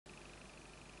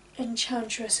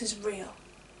Enchantress is real.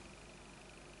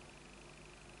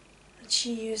 And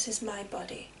she uses my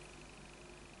body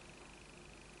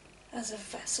as a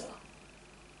vessel.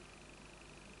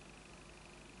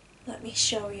 Let me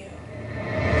show you.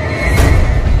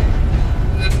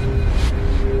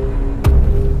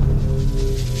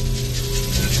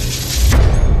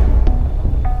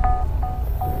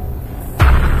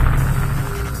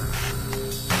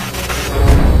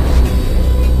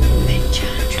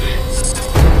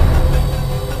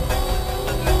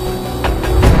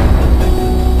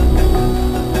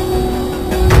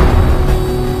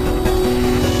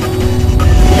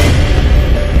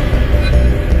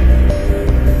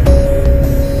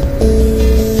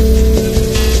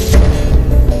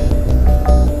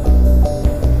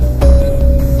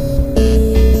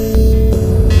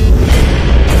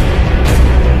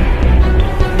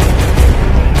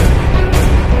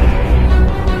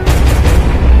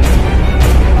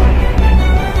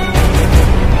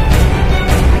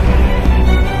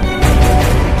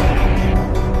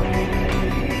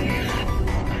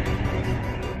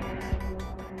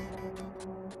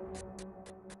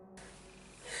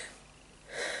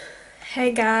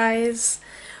 Hey guys,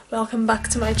 welcome back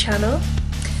to my channel.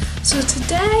 So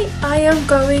today I am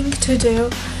going to do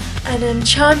an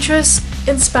Enchantress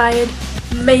Inspired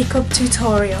makeup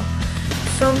tutorial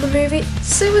from the movie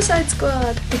Suicide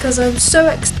Squad because I'm so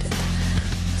excited.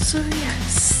 So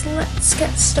yes, let's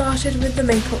get started with the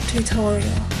makeup tutorial.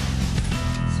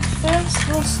 So first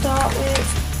we'll start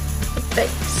with the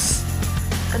base,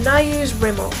 and I use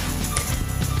Rimmel.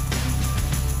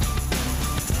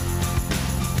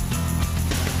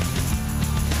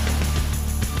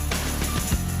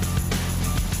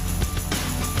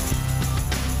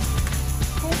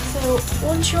 So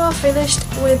once you are finished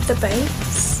with the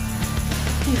base,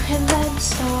 you can then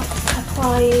start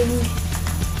applying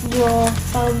your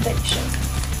foundation.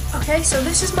 Okay, so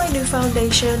this is my new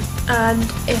foundation and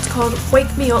it's called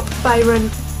Wake Me Up by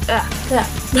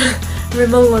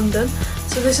Rimmel London.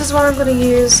 So this is what I'm going to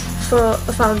use for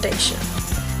the foundation.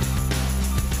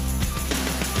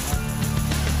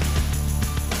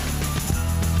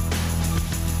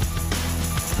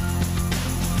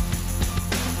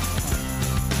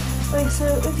 So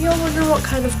if you're wondering what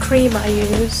kind of cream I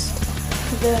used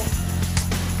for the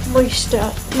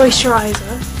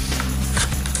moisturiser,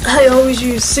 I always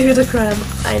use Sudocreme.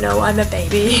 I know, I'm a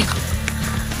baby.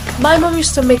 My mum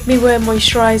used to make me wear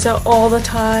moisturiser all the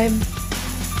time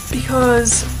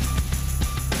because,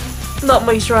 not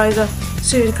moisturiser,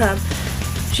 Sudocreme.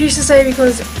 She used to say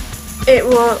because it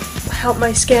will help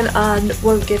my skin and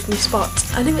won't give me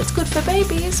spots. I think it's good for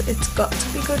babies, it's got to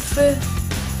be good for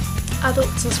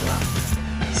adults as well.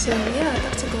 So yeah,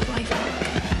 that's a good life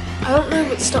hack. I don't know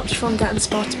if it stops you from getting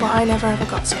spots, but I never ever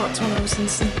got spots when I was in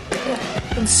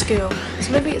school.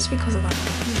 So maybe it's because of that.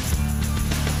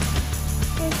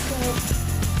 Okay,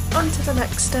 so on to the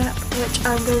next step, which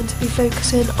I'm going to be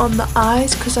focusing on the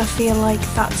eyes because I feel like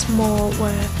that's more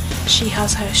where she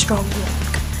has her strong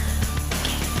look.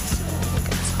 Okay, so we'll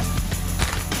get started.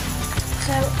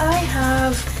 So I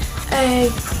have a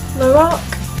Lorac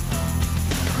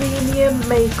Premium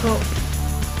Makeup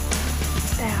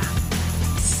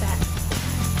set,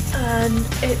 and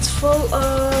it's full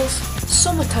of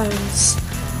summer tones.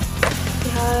 She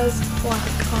has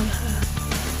black on her.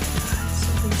 So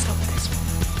I'm going to start with this one.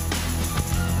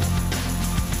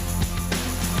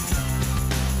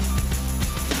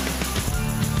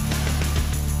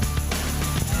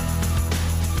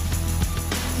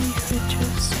 You could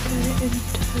just go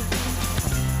into,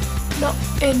 not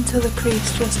into the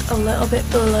crease, just a little bit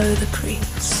below the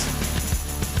crease.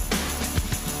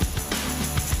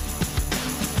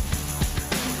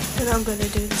 And I'm going to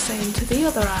do the same to the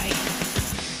other eye.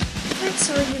 Okay,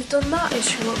 so when you've done that, it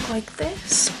should look like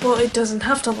this, but it doesn't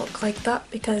have to look like that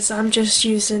because I'm just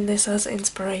using this as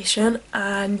inspiration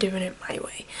and doing it my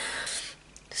way.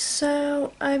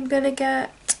 So I'm going to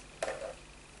get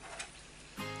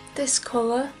this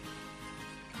colour.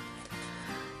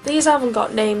 These haven't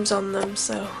got names on them,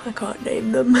 so I can't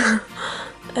name them.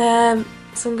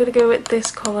 So I'm going to go with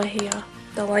this colour here,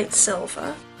 the light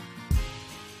silver.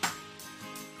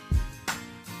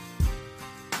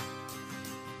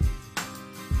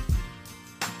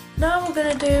 Now we're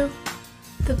going to do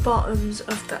the bottoms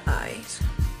of the eyes.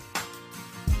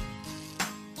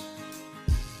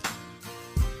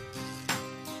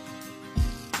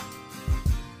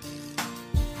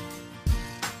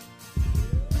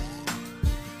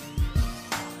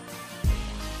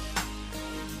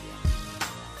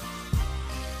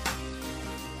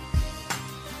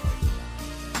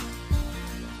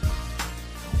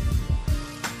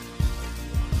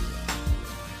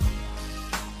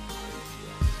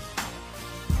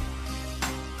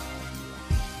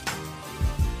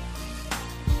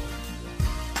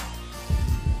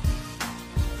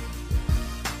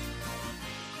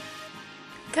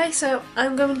 Okay, so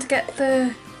I'm going to get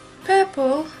the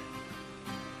purple.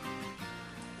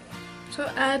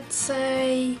 So I'd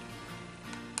say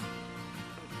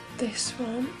this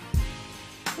one.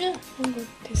 Yeah, I'll go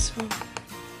with this one.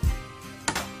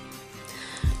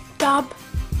 Dab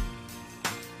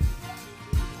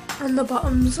on the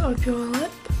bottoms of your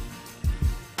lip.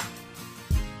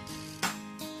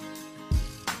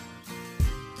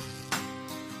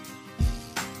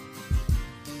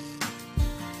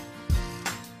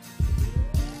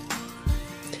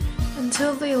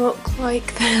 Until they look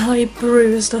like they're like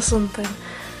bruised or something.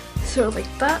 So like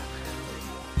that.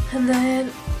 And then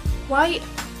white.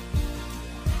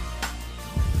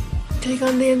 Take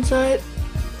on the inside.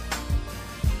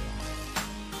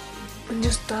 And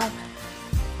just dab.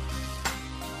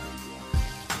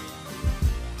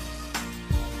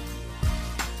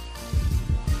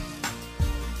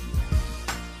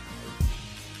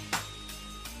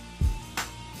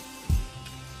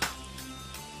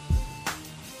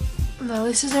 Now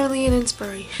this is only an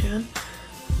inspiration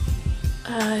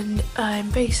and I'm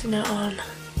basing it on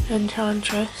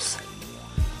Enchantress.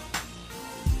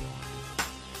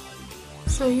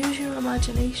 So use your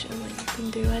imagination, like you can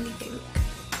do anything.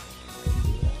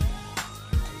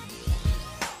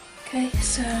 Okay,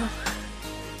 so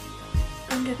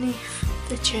underneath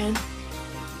the chin,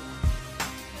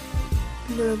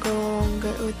 I'm gonna go along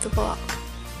it with the black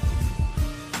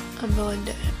and blend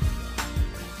it in.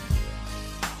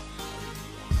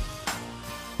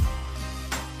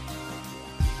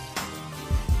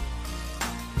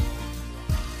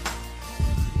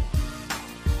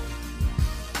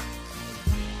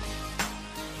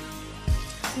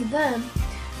 And then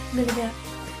I'm gonna get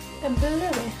a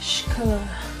bluish colour,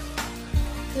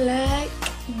 like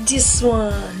this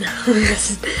one.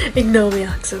 Ignore my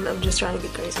accent, I'm just trying to be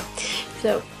crazy.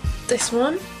 So this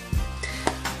one.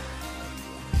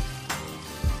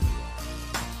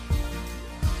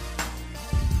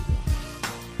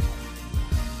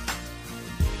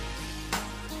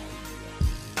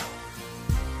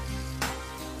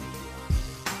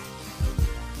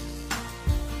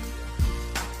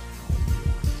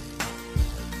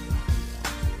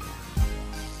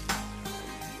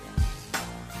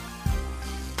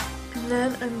 And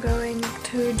then I'm going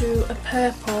to do a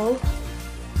purple,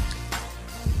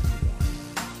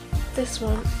 this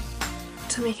one,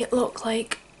 to make it look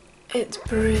like it's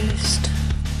bruised.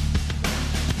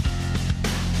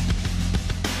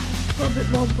 A little bit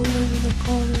more blue in the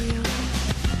corner here.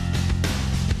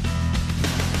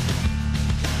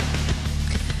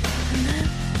 And then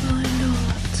blend all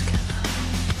that together.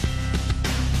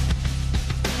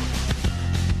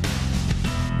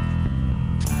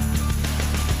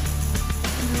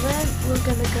 Then we're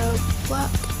gonna go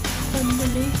black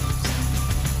underneath.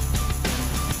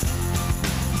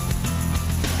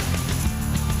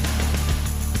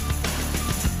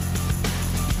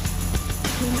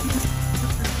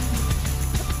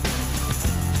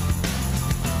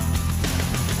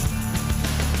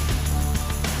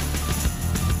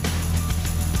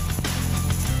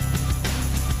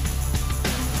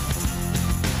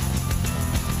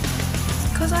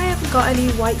 Because I haven't got any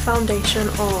white foundation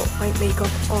or white makeup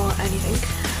or anything,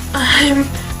 I'm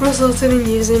resulting in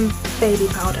using baby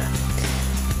powder.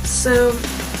 So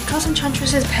because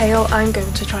Enchantress is pale, I'm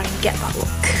going to try and get that look.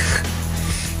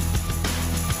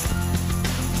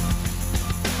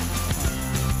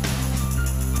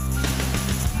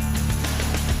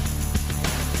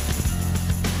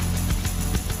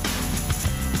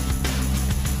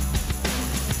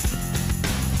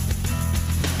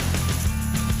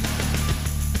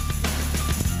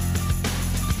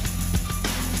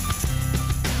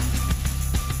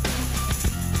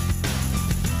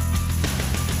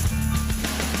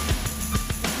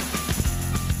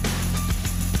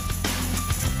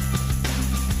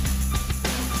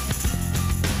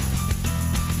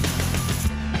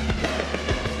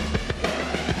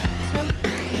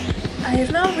 I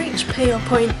have now reached pale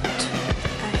point.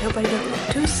 I hope I don't look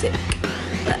too sick.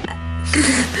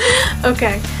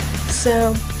 Okay,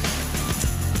 so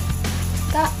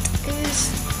that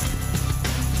is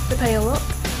the pale look.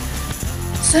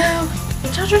 So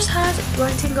Enchantress has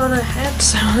writing on her head,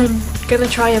 so I'm gonna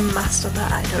try and master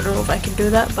that. I don't know if I can do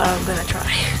that, but I'm gonna try.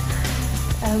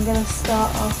 I'm gonna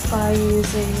start off by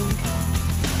using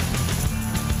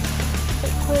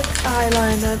liquid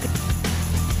eyeliner.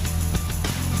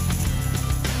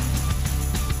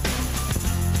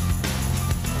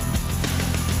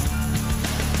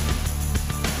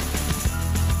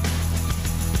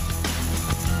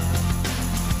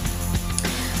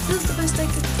 This is the best I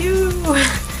could do.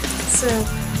 So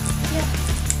yeah,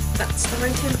 that's the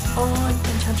writing on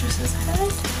Enchantress's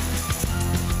head.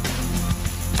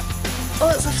 all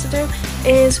that's left to do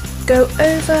is go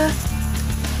over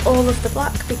all of the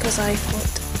black because I put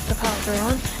the powder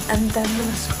on, and then the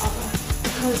mascara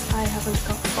because I haven't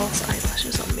got false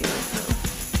eyelashes on me right now.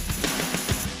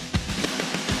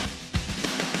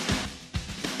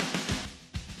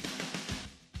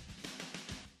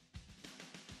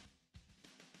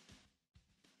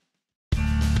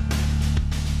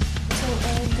 So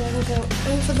I'm gonna go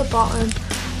over the bottom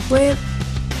with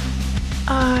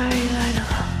eyeliner.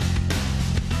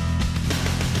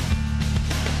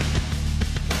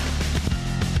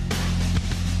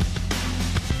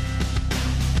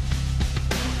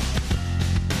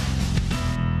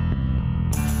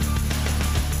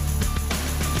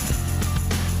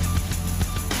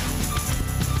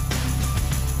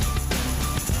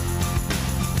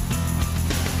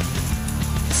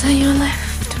 So you're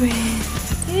left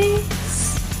with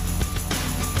this.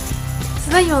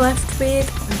 So then you're left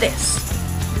with this.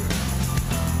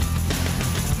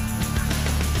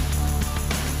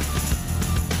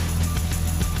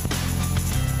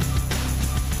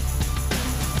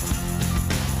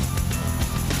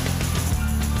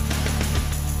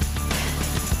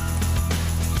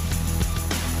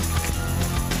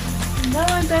 Now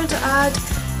I'm going to add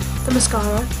the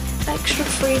mascara, Extra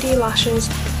 3D Lashes,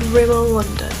 Rimmel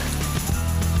London.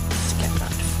 Let's get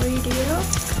that 3D up.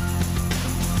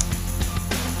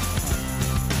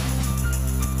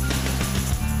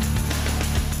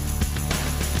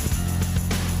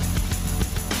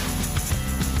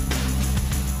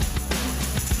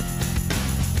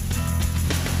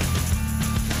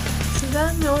 So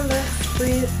then you're left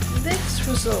with this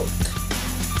result.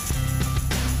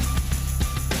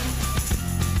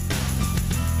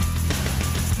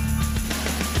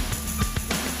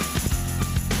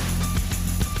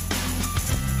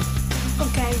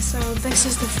 Okay, so this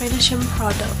is the finishing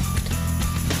product.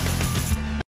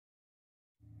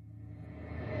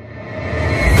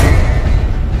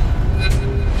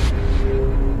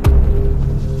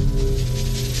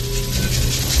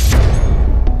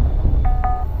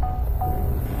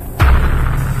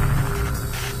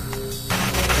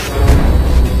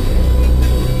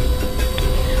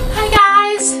 Hi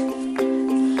guys!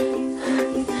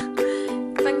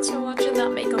 Thanks for watching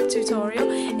that makeup tutorial.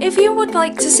 If you would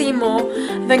like to see more,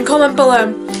 then comment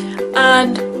below.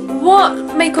 And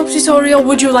what makeup tutorial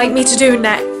would you like me to do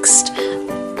next?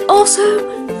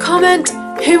 Also, comment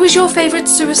who was your favourite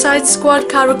Suicide Squad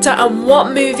character and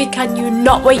what movie can you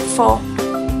not wait for?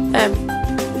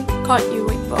 Can't you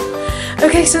wait for?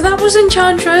 Okay, so that was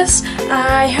Enchantress.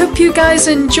 I hope you guys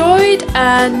enjoyed,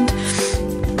 and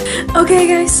okay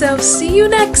guys, so see you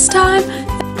next time.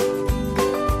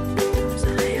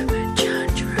 I am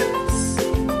Enchantress.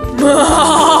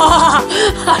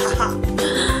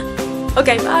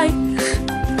 Okay, bye.